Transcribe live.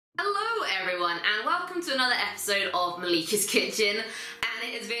everyone, and welcome to another episode of Melika's Kitchen. And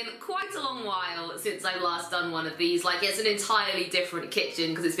it has been quite a long while since I've last done one of these. Like, it's an entirely different kitchen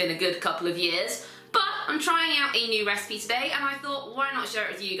because it's been a good couple of years. But I'm trying out a new recipe today, and I thought, why not share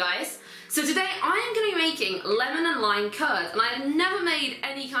it with you guys? So today I am going to be making lemon and lime curd, and I have never made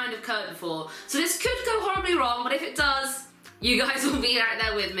any kind of curd before. So this could go horribly wrong, but if it does, you guys will be right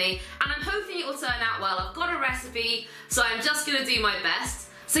there with me, and I'm hoping it will turn out well. I've got a recipe, so I'm just going to do my best.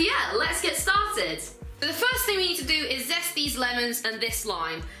 So yeah, let's get started. So the first thing we need to do is zest these lemons and this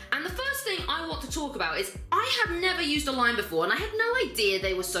lime. And the first thing I want to talk about is I have never used a lime before, and I had no idea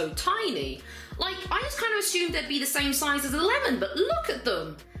they were so tiny. Like, I just kind of assumed they'd be the same size as a lemon, but look at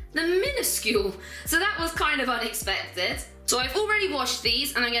them. They're minuscule. So that was kind of unexpected. So I've already washed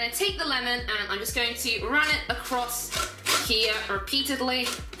these, and I'm going to take the lemon and I'm just going to run it across here repeatedly.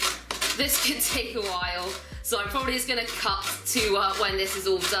 This can take a while, so I'm probably just going to cut to when this is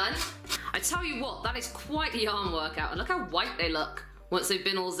all done. I tell you what, that is quite the arm workout, and look how white they look once they've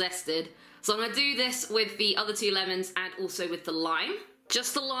been all zested. So I'm going to do this with the other two lemons and also with the lime.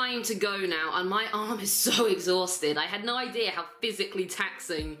 Just the lime to go now, and my arm is so exhausted. I had no idea how physically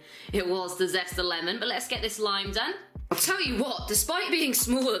taxing it was to zest the lemon, but let's get this lime done. I'll tell you what, despite being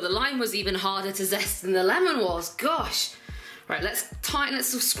smaller, the lime was even harder to zest than the lemon was. Gosh. Right, let's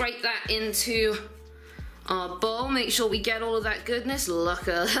scrape that into our bowl. Make sure we get all of that goodness. Look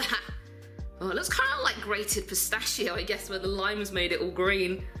at that. Oh, it looks kind of like grated pistachio, I guess, where the lime's made it all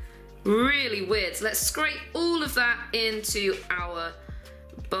green. Really weird. So let's scrape all of that into our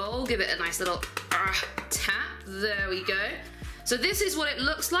bowl. Give it a nice little tap. There we go. So this is what it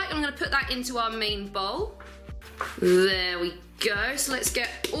looks like. I'm going to put that into our main bowl. There we go. So let's get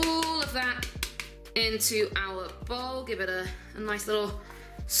all of that into our bowl. Give it a nice little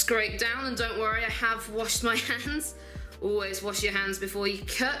scrape down, and don't worry, I have washed my hands. Always wash your hands before you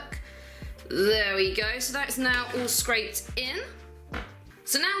cook. There we go. So that's now all scraped in.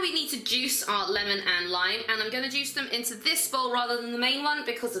 So now we need to juice our lemon and lime, and I'm going to juice them into this bowl rather than the main one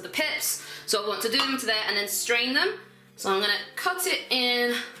because of the pips. So I want to do them to there and then strain them. So I'm going to cut it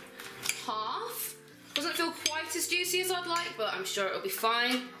in half. Doesn't feel quite as juicy as I'd like, but I'm sure it'll be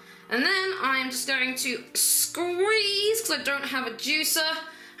fine. And then I'm just going to squeeze, because I don't have a juicer,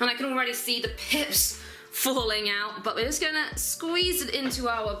 and I can already see the pips falling out, but we're just going to squeeze it into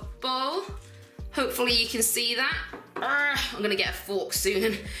our bowl. Hopefully you can see that. I'm going to get a fork soon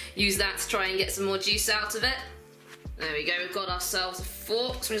and use that to try and get some more juice out of it. There we go, we've got ourselves a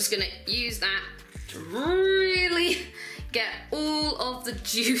fork, so I'm just going to use that to really get all of the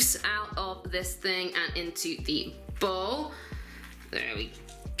juice out of this thing and into the bowl. There we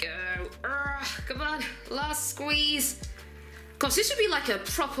go. Come on, last squeeze. Gosh, this would be like a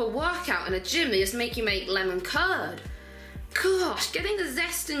proper workout in a gym. They just make you make lemon curd. Gosh, getting the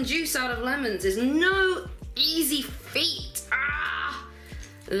zest and juice out of lemons is no easy feat.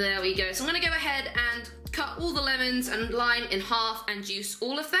 There we go. So I'm going to go ahead and cut all the lemons and lime in half and juice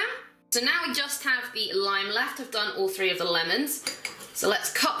all of them. So now we just have the lime left. I've done all three of the lemons. So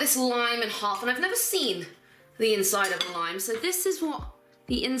let's cut this lime in half, and I've never seen the inside of a lime. So this is what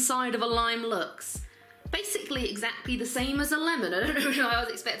the inside of a lime looks. Basically exactly the same as a lemon. I don't know why I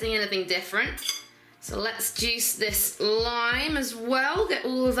was expecting anything different. So let's juice this lime as well. Get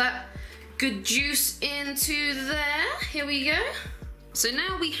all of that good juice into there. Here we go. So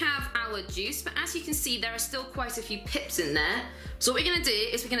now we have our juice, but as you can see, there are still quite a few pips in there. So what we're going to do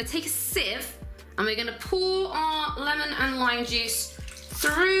is we're going to take a sieve, and we're going to pour our lemon and lime juice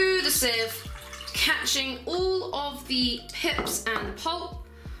through the sieve, catching all of the pips and pulp.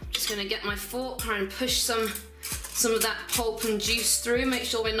 Just going to get my fork, try and push some of that pulp and juice through. Make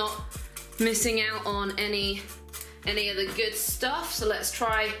sure we're not missing out on any of the good stuff. So let's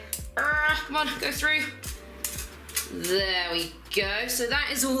try. Come on, go through. There we go. So that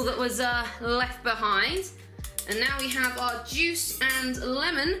is all that was left behind. And now we have our juice and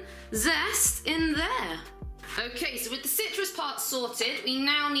lemon zest in there. Okay, so with the citrus part sorted, we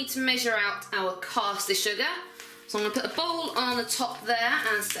now need to measure out our caster sugar. So I'm going to put a bowl on the top there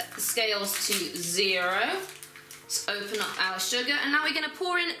and set the scales to 0. Let's open up our sugar, and now we're going to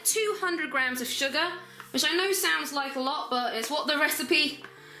pour in 200 grams of sugar, which I know sounds like a lot, but it's what the recipe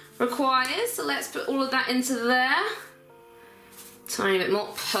requires. So let's put all of that into there. Tiny bit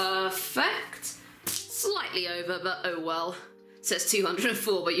more. Perfect. Slightly over, but oh well. It says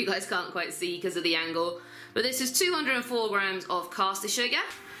 204, but you guys can't quite see because of the angle. But this is 204 grams of caster sugar.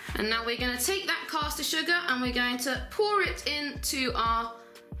 And now we're going to take that caster sugar and we're going to pour it into our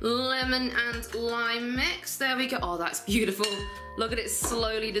lemon and lime mix. There we go. Oh, that's beautiful. Look at it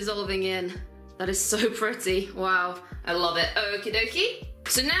slowly dissolving in. That is so pretty. Wow, I love it. Okie dokie.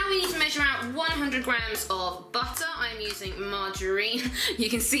 So now we need to measure out 100 grams of butter. I'm using margarine. You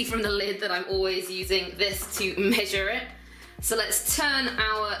can see from the lid that I'm always using this to measure it. So let's turn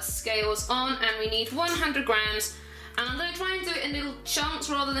our scales on, and we need 100 grams. And I'm going to try and do it in little chunks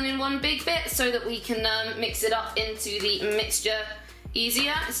rather than in one big bit so that we can mix it up into the mixture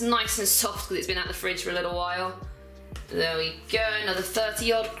easier. It's nice and soft because it's been out the fridge for a little while. There we go, another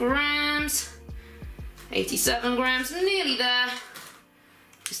 30 odd grams. 87 grams, nearly there.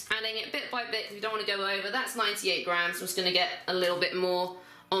 Just adding it bit by bit because we don't want to go over. That's 98 grams. I'm just going to get a little bit more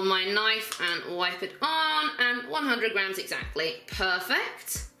on my knife and wipe it on, and 100 grams exactly.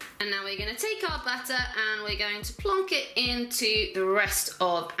 Perfect. And now we're going to take our butter and we're going to plonk it into the rest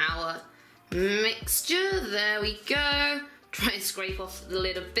of our mixture. There we go. Try and scrape off the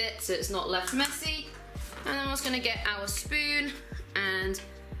lid a bit so it's not left messy. And then I'm just going to get our spoon and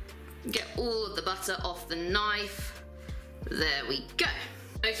get all of the butter off the knife. There we go.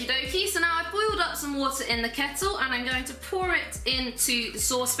 Okie dokie, so now I've boiled up some water in the kettle and I'm going to pour it into the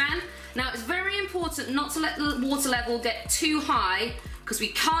saucepan. Now it's very important not to let the water level get too high because we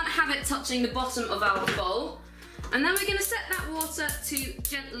can't have it touching the bottom of our bowl. And then we're going to set that water to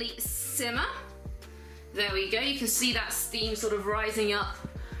gently simmer. There we go, you can see that steam sort of rising up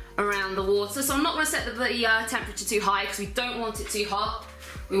around the water. So I'm not going to set the temperature too high because we don't want it too hot.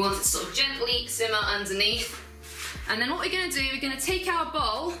 We want it to sort of gently simmer underneath. And then what we're going to do, we're going to take our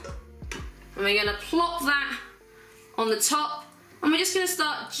bowl and we're going to plop that on the top, and we're just going to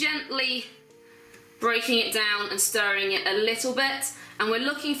start gently breaking it down and stirring it a little bit, and we're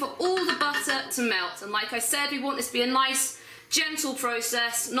looking for all the butter to melt. And like I said, we want this to be a nice gentle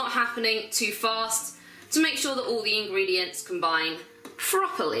process, not happening too fast, to make sure that all the ingredients combine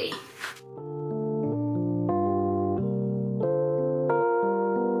properly.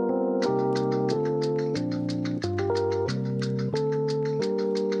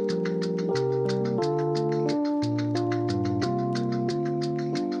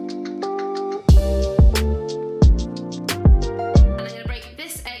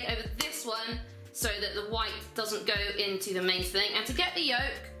 So that the white doesn't go into the main thing. And to get the yolk,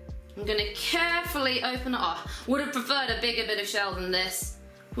 I'm going to carefully open it up. Would have preferred a bigger bit of shell than this.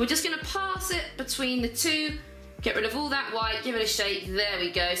 We're just going to pass it between the two, get rid of all that white, give it a shake. There we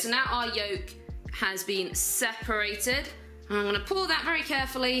go. So now our yolk has been separated. And I'm going to pour that very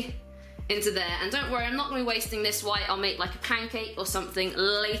carefully into there. And don't worry, I'm not going to be wasting this white. I'll make like a pancake or something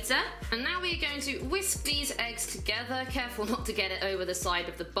later. And now we're going to whisk these eggs together. Careful not to get it over the side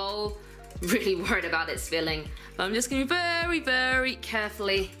of the bowl. Really worried about it spilling, but I'm just going to be very, very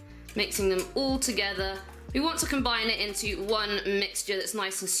carefully mixing them all together. We want to combine it into one mixture that's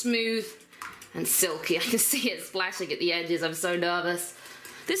nice and smooth and silky. I can see it splashing at the edges. I'm so nervous.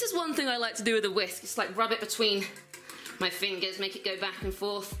 This is one thing I like to do with a whisk. Just like rub it between my fingers, make it go back and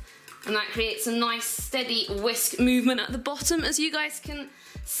forth, and that creates a nice steady whisk movement at the bottom, as you guys can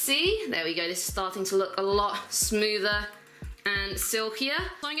see. There we go. This is starting to look a lot smoother and silkier.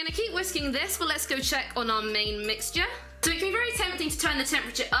 So I'm going to keep whisking this, but let's go check on our main mixture. So it can be very tempting to turn the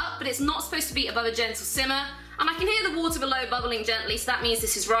temperature up, but it's not supposed to be above a gentle simmer. And I can hear the water below bubbling gently, so that means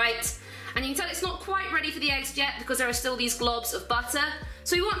this is right. And you can tell it's not quite ready for the eggs yet because there are still these globs of butter.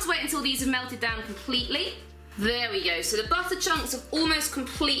 So we want to wait until these have melted down completely. There we go. So the butter chunks have almost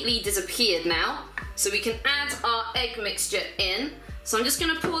completely disappeared now. So we can add our egg mixture in. So I'm just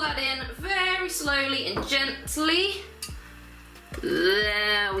going to pour that in very slowly and gently.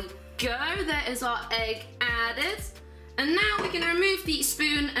 There we go, there is our egg added. And now we're going to remove the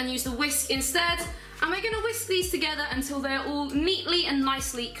spoon and use the whisk instead. And we're going to whisk these together until they're all neatly and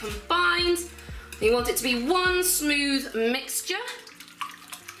nicely combined. We want it to be one smooth mixture.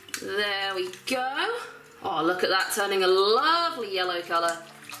 There we go. Oh, look at that, turning a lovely yellow colour.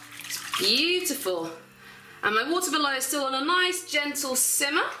 It's beautiful. And my water below is still on a nice gentle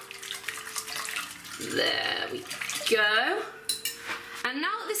simmer. There we go. And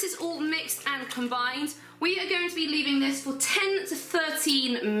now that this is all mixed and combined, we are going to be leaving this for 10 to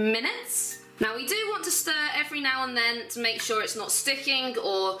 13 minutes. Now we do want to stir every now and then to make sure it's not sticking,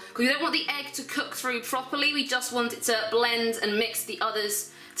 or because we don't want the egg to cook through properly, we just want it to blend and mix the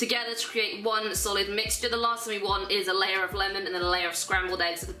others together to create one solid mixture. The last thing we want is a layer of lemon and then a layer of scrambled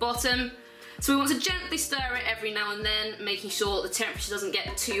eggs at the bottom. So we want to gently stir it every now and then, making sure the temperature doesn't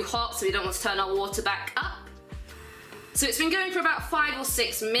get too hot, so we don't want to turn our water back up. So it's been going for about 5 or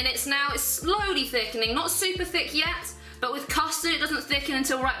 6 minutes now. It's slowly thickening, not super thick yet, but with custard it doesn't thicken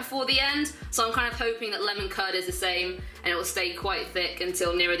until right before the end. So I'm kind of hoping that lemon curd is the same and it will stay quite thick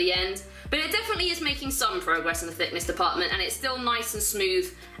until nearer the end. But it definitely is making some progress in the thickness department, and it's still nice and smooth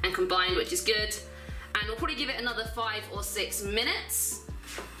and combined, which is good. And we'll probably give it another 5 or 6 minutes.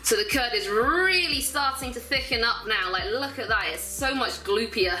 So the curd is really starting to thicken up now. Like, look at that, it's so much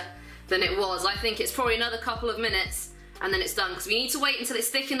gloopier than it was. I think it's probably another couple of minutes and then it's done, because we need to wait until it's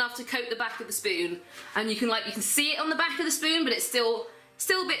thick enough to coat the back of the spoon. And you can see it on the back of the spoon, but it's still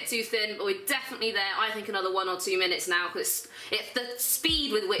a bit too thin, but we're definitely there. I think another 1 or 2 minutes now, because the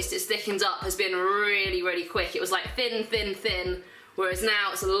speed with which it's thickened up has been really, really quick. It was like thin, thin, thin, whereas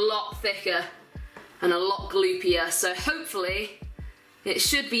now it's a lot thicker and a lot gloopier. So hopefully it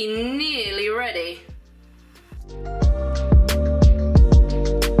should be nearly ready.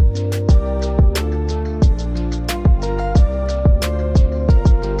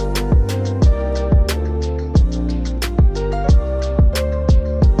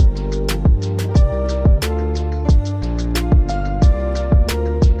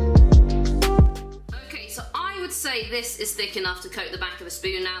 This is thick enough to coat the back of the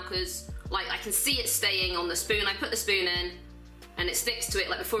spoon now, because like I can see it staying on the spoon. I put the spoon in and it sticks to it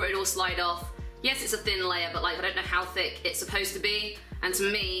like before it all slide off. Yes, it's a thin layer, but like I don't know how thick it's supposed to be, and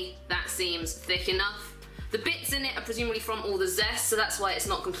to me that seems thick enough. The bits in it are presumably from all the zest, so that's why it's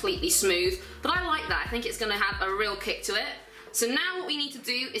not completely smooth, but I like that. I think it's going to have a real kick to it. So now what we need to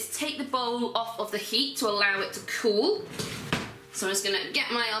do is take the bowl off of the heat to allow it to cool. So I'm just going to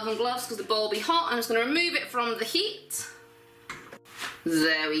get my oven gloves because the bowl will be hot. I'm just going to remove it from the heat.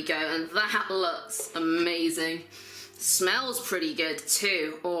 There we go, and that looks amazing. Smells pretty good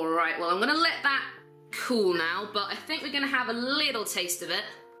too. Alright, well I'm going to let that cool now, but I think we're going to have a little taste of it.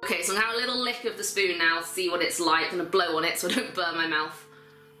 Okay, so I'm going to have a little lick of the spoon now, see what it's like. I'm going to blow on it so I don't burn my mouth.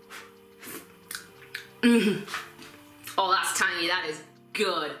 Oh, that's tangy, that is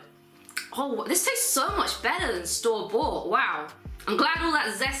good. Oh, this tastes so much better than store-bought, wow. I'm glad all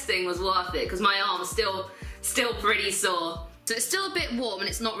that zesting was worth it, because my arm's still pretty sore. So it's still a bit warm and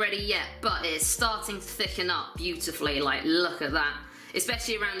it's not ready yet, but it's starting to thicken up beautifully, like look at that.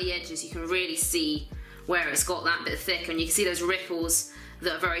 Especially around the edges, you can really see where it's got that bit thick, and you can see those ripples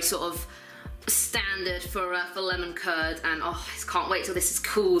that are very sort of standard for lemon curd, and oh, I just can't wait till this is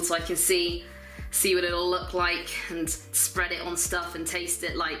cooled so I can see what it'll look like and spread it on stuff and taste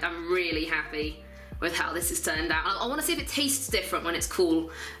it. Like, I'm really happy with how this has turned out. I want to see if it tastes different when it's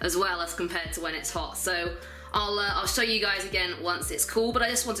cool as well as compared to when it's hot. So I'll show you guys again once it's cool, but I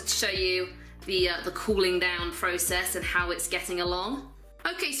just wanted to show you the cooling down process and how it's getting along.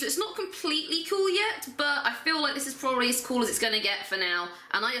 Okay, so it's not completely cool yet, but I feel like this is probably as cool as it's going to get for now,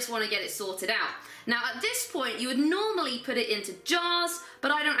 and I just want to get it sorted out. Now at this point you would normally put it into jars, but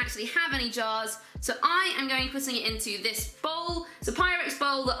I don't actually have any jars, so I am going to be putting it into this bowl. It's a Pyrex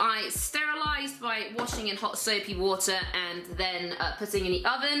bowl that I sterilised by washing in hot soapy water and then putting in the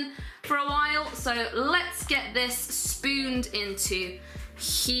oven for a while. So let's get this spooned into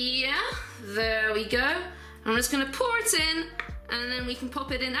here. There we go. I'm just going to pour it in, and then we can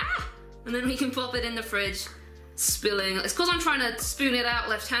pop it in, and then we can pop it in the fridge, spilling. It's because I'm trying to spoon it out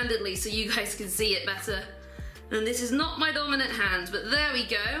left-handedly so you guys can see it better. And this is not my dominant hand, but there we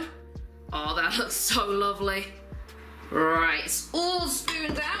go. Oh, that looks so lovely. Right, it's all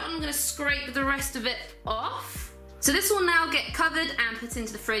spooned out. I'm gonna scrape the rest of it off. So this will now get covered and put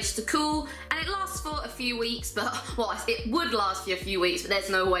into the fridge to cool, and it lasts for a few weeks, but, well, it would last for a few weeks, but there's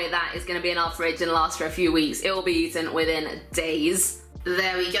no way that is gonna be in our fridge and last for a few weeks. It will be eaten within days.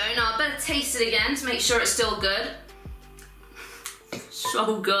 There we go. Now I better taste it again to make sure it's still good.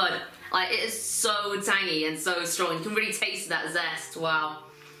 So good. Like, it is so tangy and so strong. You can really taste that zest, wow.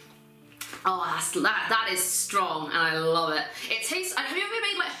 Oh, that is strong, and I love it. It tastes, have you ever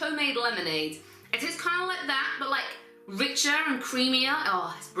made like homemade lemonade? It tastes kind of like that, but like richer and creamier.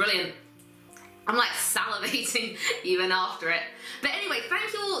 Oh, it's brilliant. I'm like salivating even after it. But anyway,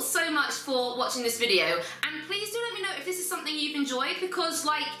 thank you all so much for watching this video, and please do let me know if this is something you've enjoyed, because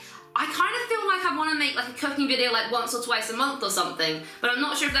like, I kind of feel like I want to make like a cooking video like once or twice a month or something, but I'm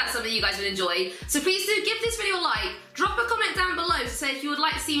not sure if that's something you guys would enjoy. So please do give this video a like, drop a comment down below to say if you would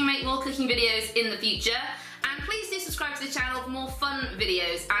like to see me make more cooking videos in the future, and please do subscribe to the channel for more fun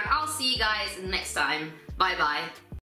videos, and I'll see you guys next time. Bye bye.